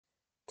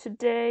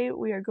Today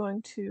we are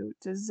going to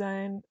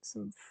design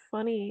some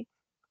funny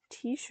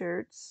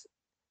t-shirts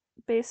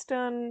based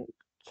on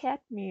cat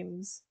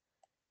memes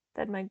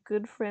that my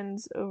good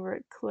friends over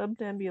at Club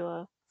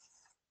Nebula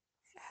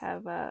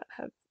have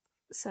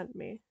sent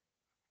me.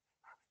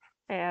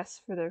 I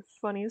asked for their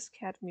funniest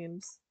cat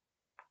memes.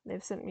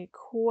 They've sent me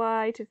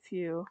quite a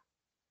few.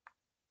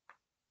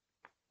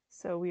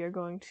 So we are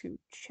going to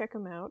check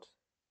them out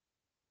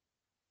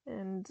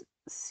and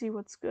see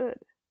what's good.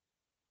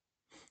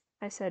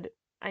 I said,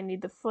 I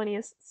need the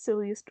funniest,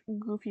 silliest,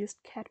 goofiest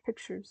cat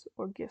pictures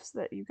or GIFs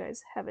that you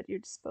guys have at your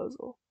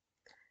disposal.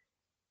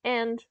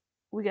 And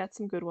we got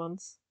some good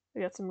ones.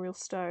 We got some real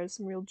stars,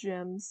 some real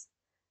gems.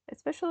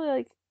 Especially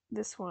like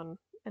this one.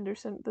 Ender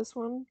sent this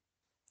one.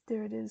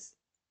 There it is.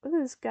 Look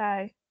at this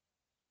guy.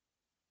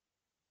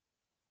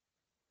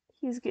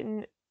 He's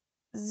getting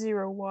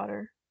 0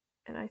 water.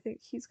 And I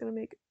think he's gonna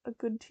make a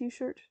good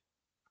t-shirt.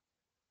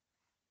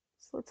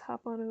 So let's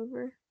hop on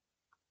over.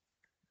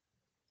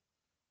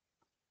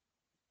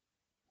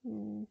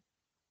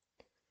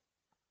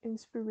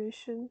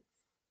 Inspiration.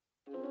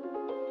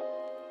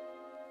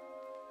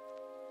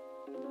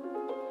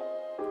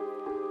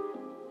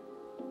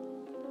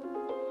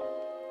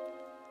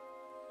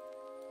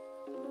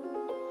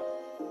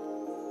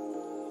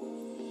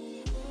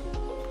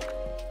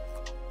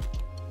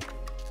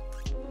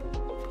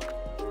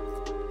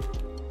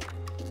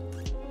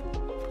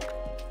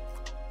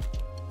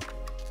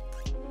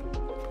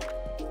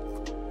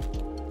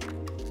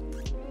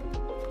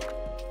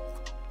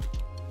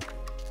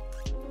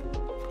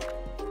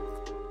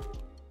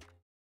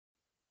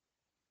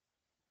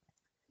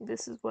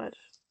 This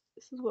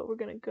is what we're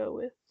gonna go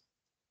with.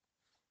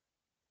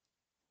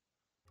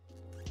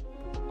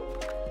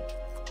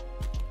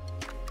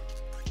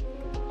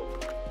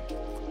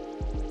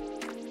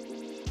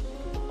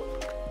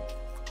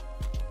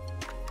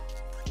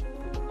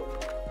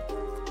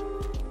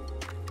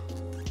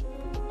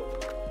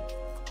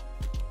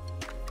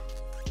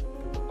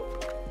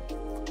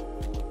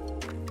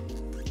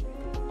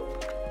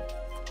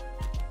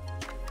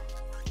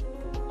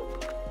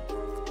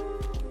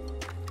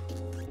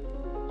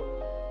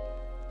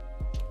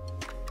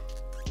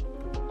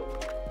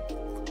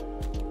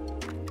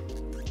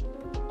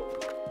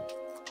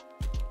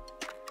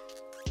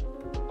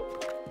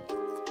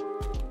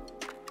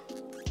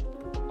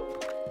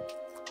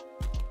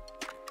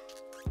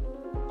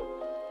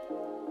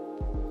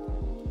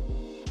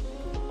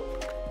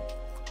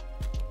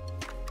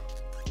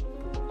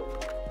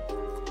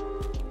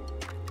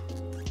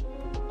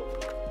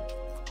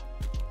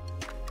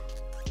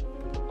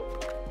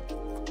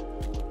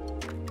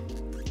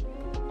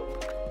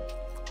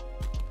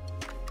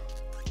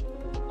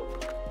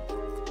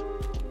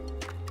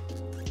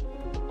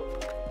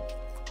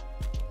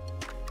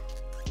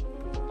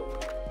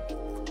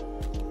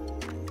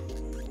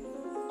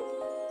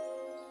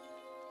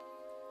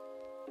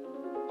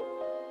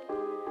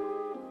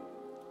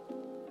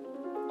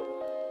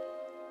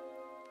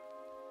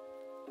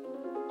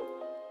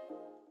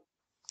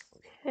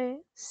 Okay,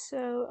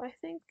 so I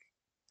think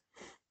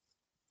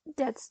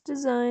that's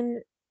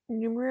design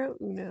numero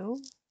uno.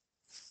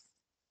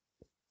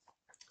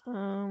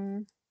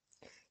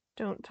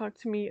 Don't talk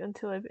to me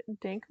until I've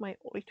dank my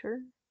oiter.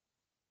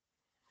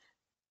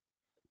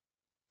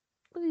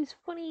 Look at these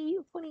funny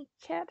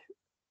cat.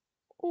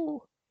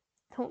 Oh,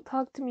 don't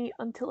talk to me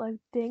until I've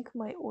dank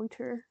my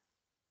oiter.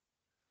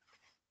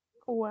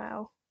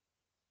 Wow.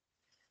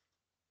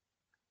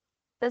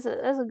 That's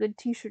a good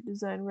t-shirt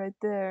design right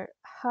there.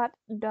 Hot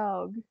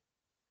dog.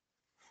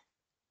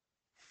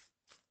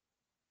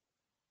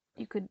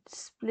 You could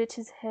split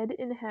his head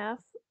in half.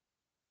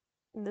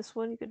 In this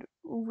one, you could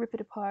rip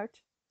it apart.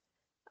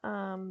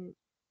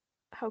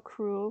 How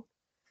cruel.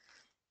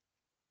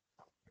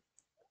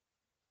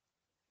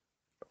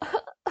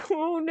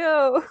 Oh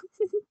no!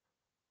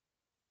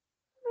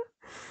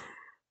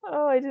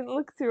 Oh, I didn't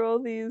look through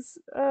all these.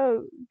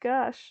 Oh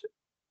gosh.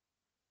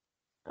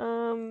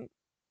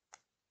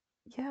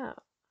 Yeah.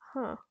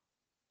 Huh.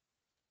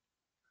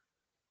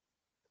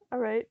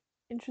 Alright.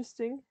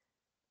 Interesting.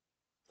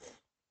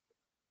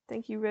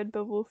 Thank you,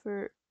 Redbubble,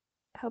 for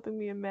helping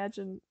me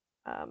imagine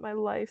my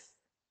life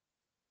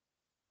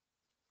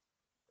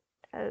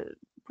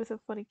with a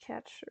funny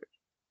cat shirt.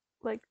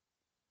 Like,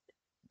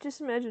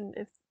 just imagine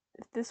if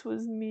this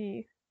was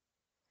me.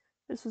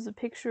 This was a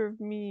picture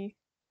of me,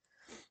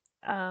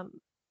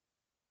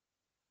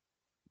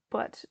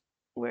 but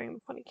wearing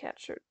the funny cat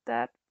shirt.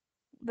 That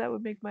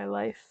would make my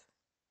life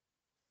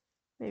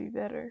maybe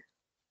better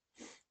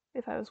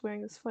if I was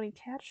wearing this funny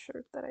cat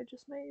shirt that I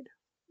just made.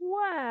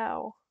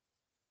 Wow.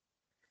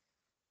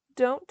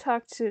 Don't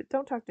talk to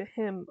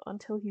him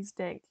until he's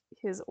dank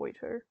his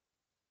oiter.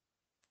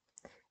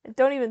 And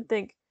don't even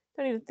think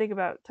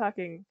about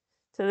talking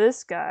to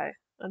this guy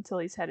until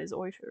he's had his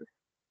oiter.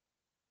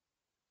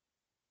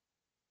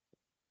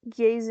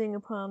 Gazing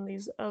upon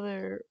these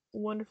other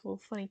wonderful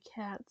funny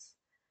cats,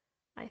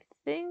 I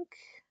think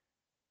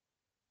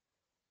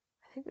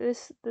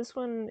this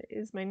one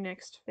is my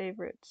next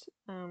favorite.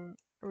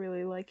 I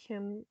really like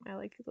him. I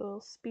like his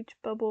little speech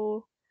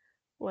bubble.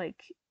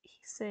 Like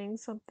he's saying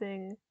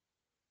something.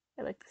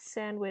 I like the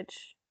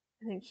sandwich.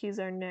 I think he's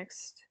our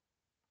next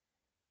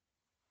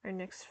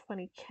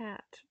funny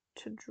cat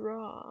to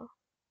draw.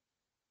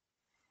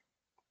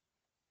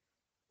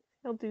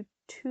 I'll do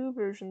two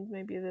versions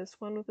maybe of this,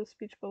 one with a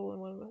speech bubble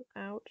and one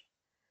without.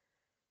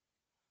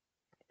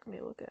 Let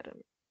me look at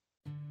him.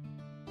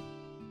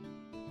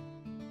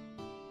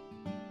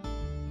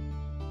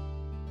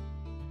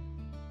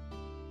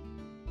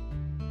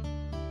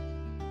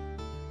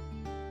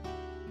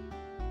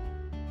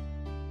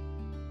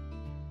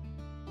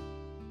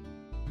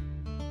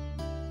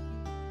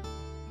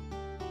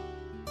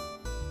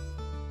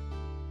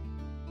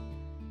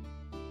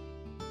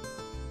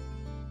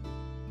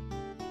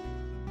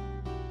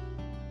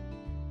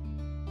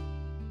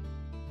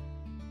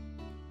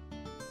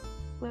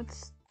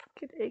 Let's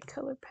get a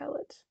color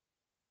palette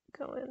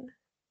going.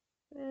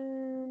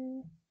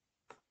 And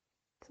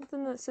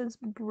something that says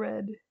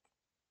bread.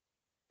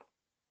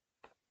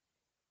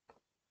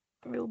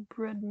 Real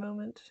bread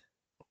moment.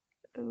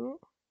 Oh.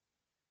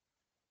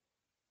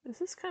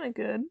 This is kind of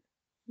good.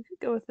 We could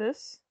go with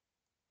this.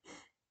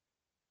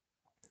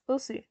 We'll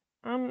see.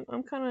 I'm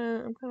kind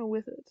of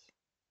with it.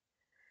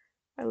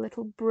 Our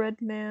little bread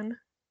man.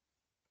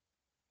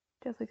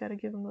 Definitely got to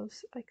give him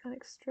those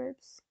iconic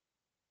stripes.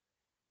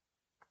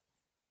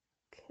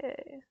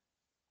 Okay.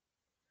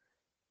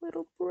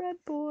 Little bread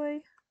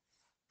boy.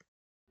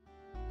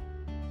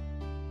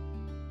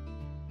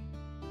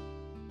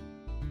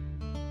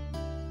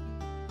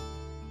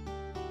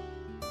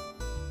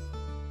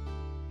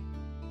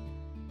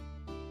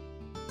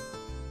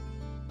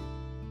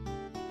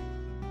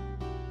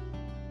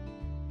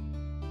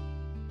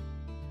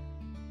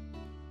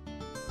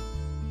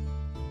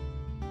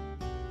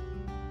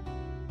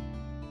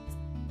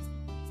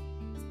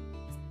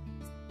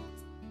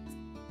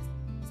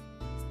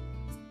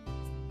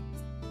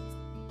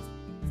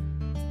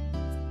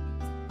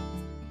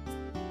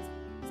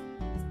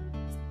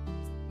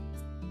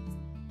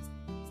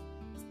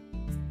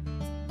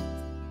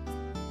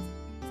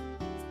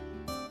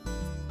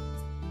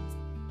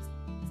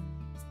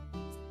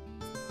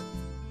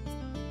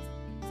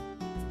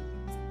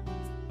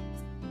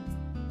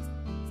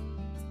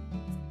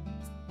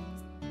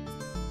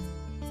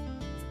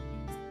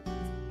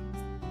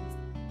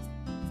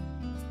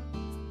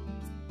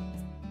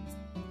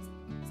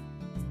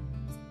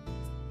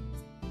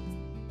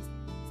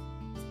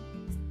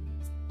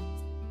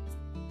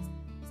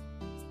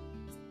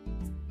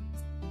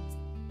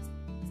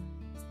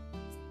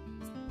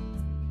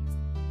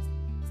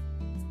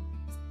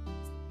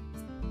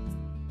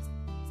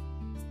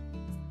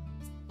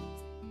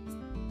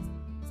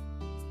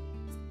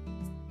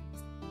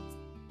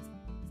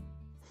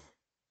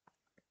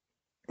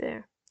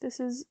 There. This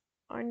is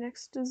our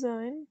next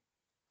design.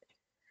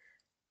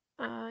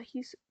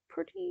 He's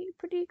pretty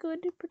good,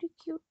 pretty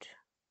cute,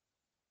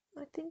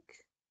 I think.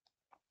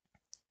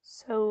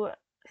 So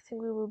I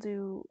think we will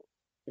do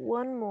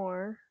one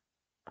more.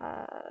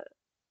 After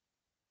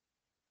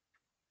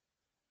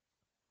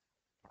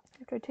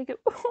I take it.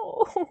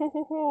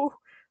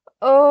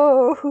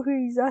 Oh,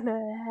 he's on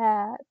a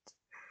hat.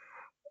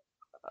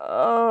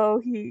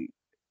 Oh, he's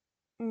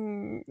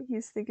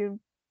thinking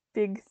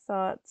big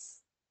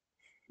thoughts.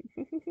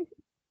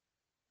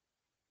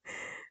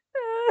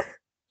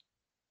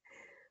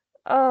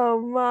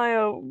 Oh my,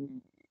 oh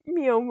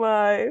me, oh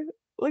my!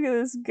 Look at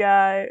this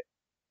guy.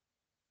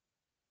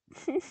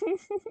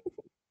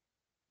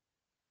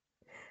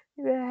 The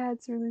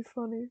hat's really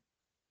funny.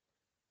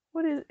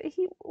 What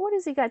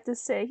has he got to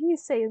say?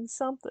 He's saying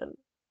something.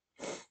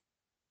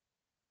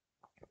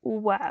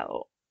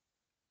 Wow.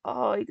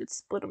 Oh, you could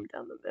split him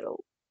down the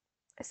middle.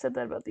 I said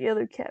that about the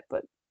other cat,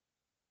 but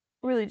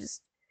really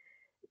just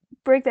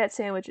break that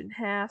sandwich in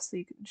half so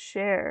you can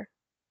share.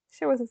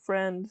 Share with a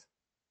friend.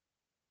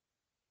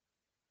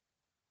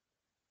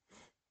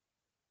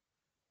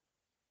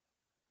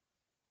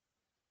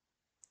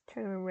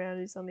 Trying to remember how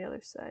he's on the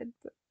other side,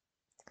 but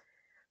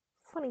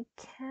funny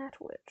cat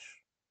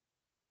witch.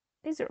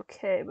 These are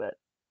okay, but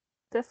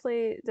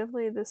definitely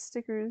the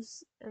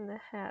stickers and the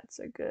hats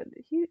are good.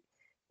 He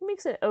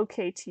makes an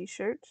okay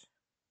t-shirt.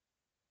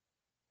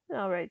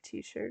 Alright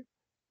t-shirt.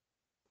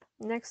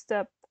 Next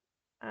up,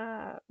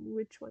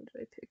 which one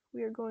did I pick?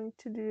 We are going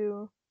to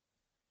do.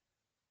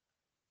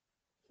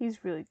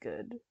 He's really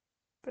good,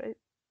 but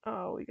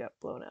oh, we got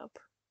blown up.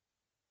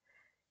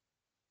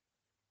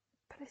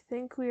 But I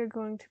think we are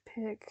going to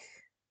pick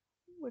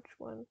which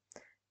one?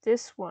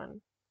 This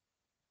one.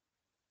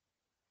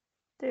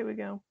 There we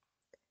go.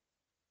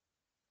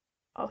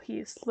 Oh, he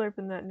is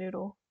slurping that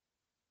noodle.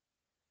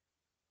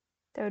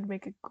 That would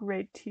make a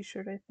great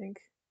t-shirt, I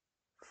think.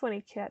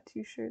 Funny cat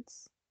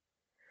t-shirts.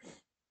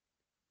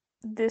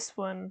 This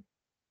one,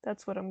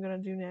 that's what I'm gonna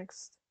do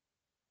next.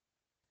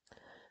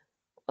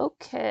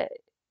 Okay,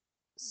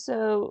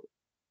 so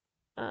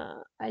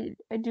I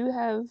do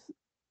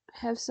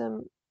have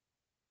some.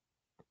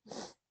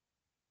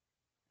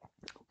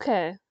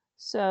 Okay,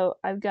 so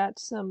I've got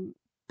some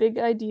big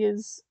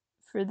ideas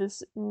for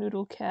this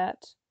noodle cat.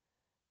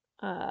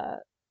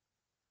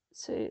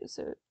 So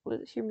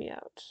hear me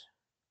out.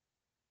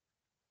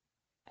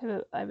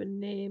 I have a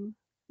name.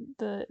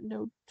 The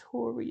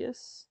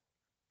notorious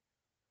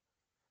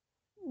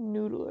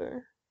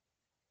noodler.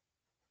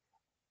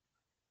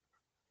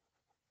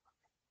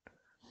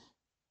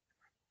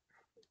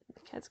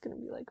 The cat's gonna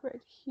be like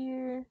right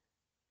here.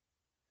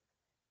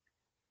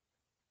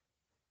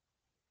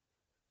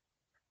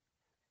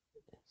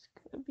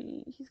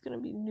 He's gonna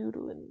be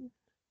noodling.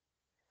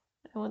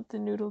 I want the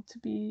noodle to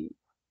be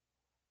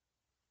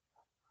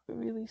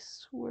really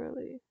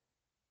swirly.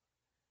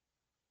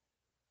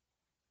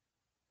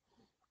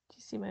 Do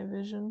you see my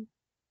vision?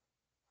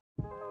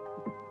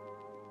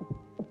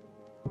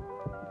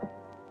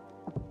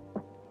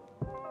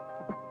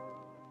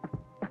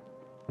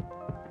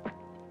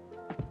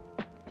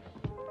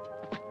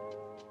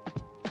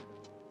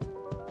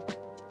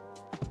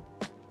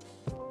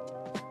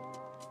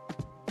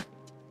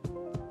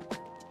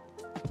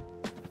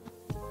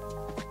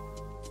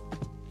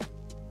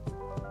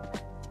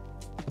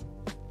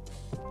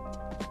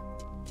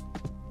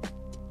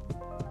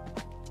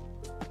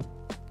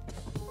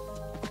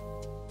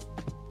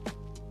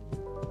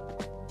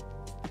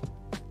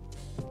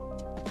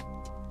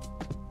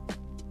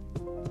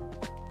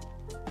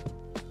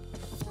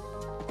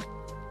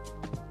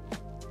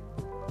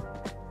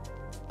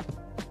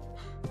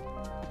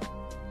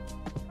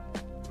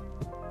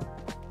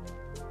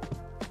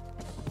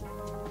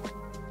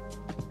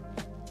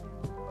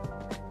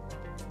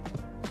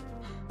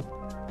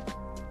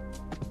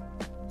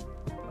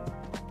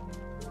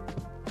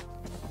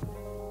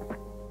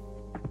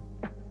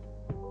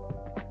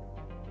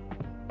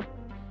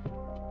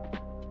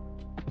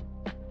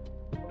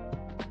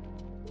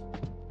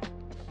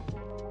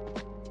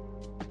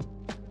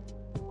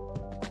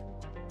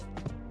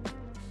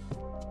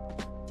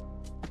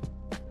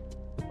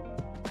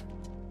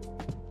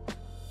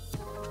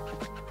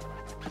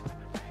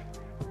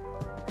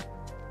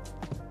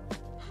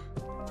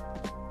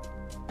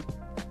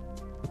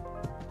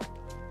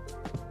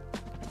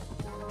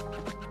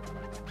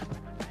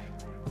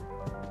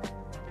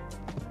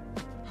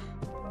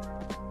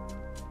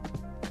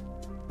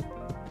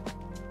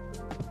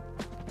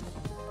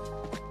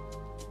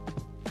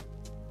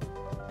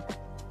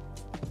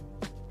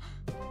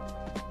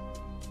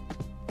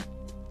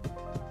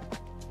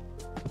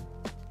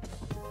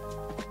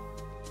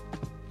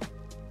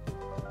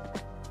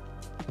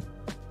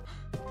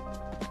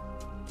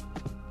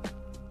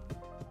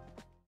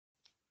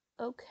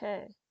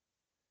 Okay,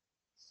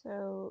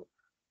 so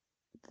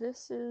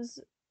this is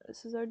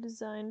our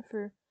design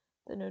for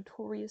the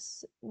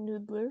notorious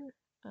noodler.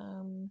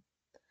 I'm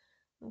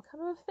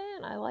kind of a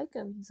fan. I like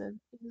him. He's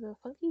a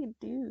funky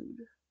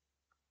dude.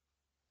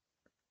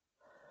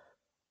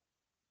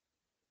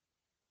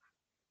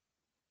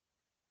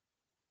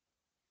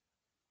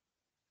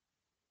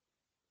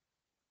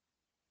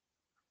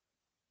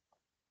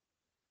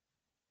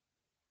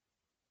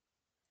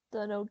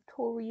 The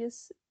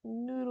notorious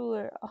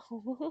noodler.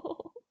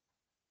 Oh,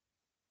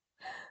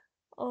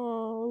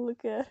 oh,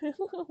 look at him.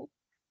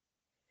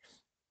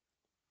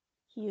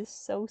 He is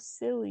so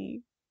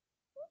silly.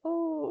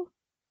 Oh,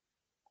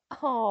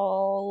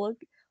 oh, look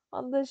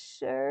on the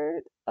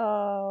shirt.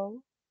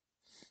 Oh,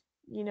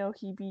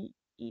 he be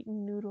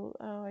eating noodle.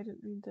 Oh, I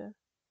didn't mean to.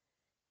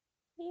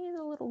 He's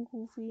a little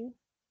goofy.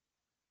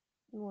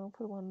 You want to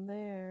put him on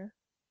there.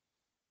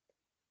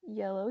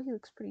 Yellow. He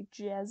looks pretty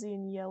jazzy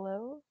in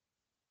yellow.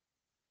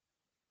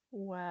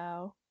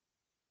 Wow.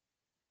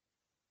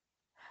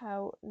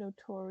 How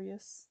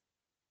notorious.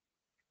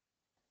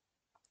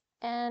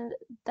 And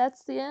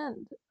that's the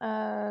end.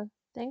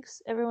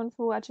 Thanks everyone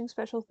for watching.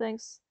 Special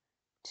thanks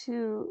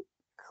to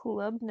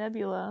Club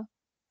Nebula,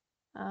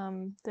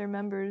 their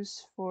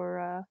members,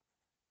 for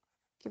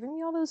giving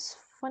me all those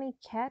funny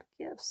cat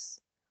gifts.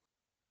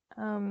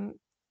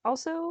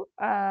 Also,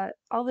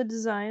 all the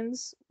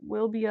designs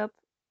will be up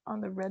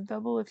on the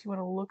Redbubble if you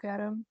want to look at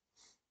them.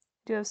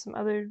 I do have some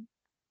other,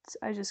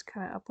 I just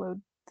kind of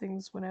upload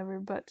things whenever,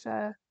 but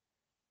yeah,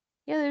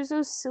 there's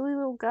those silly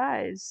little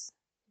guys.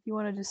 If you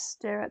want to just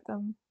stare at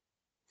them,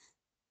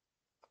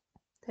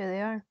 there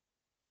they are.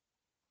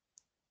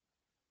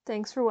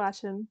 Thanks for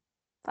watching.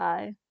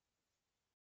 Bye.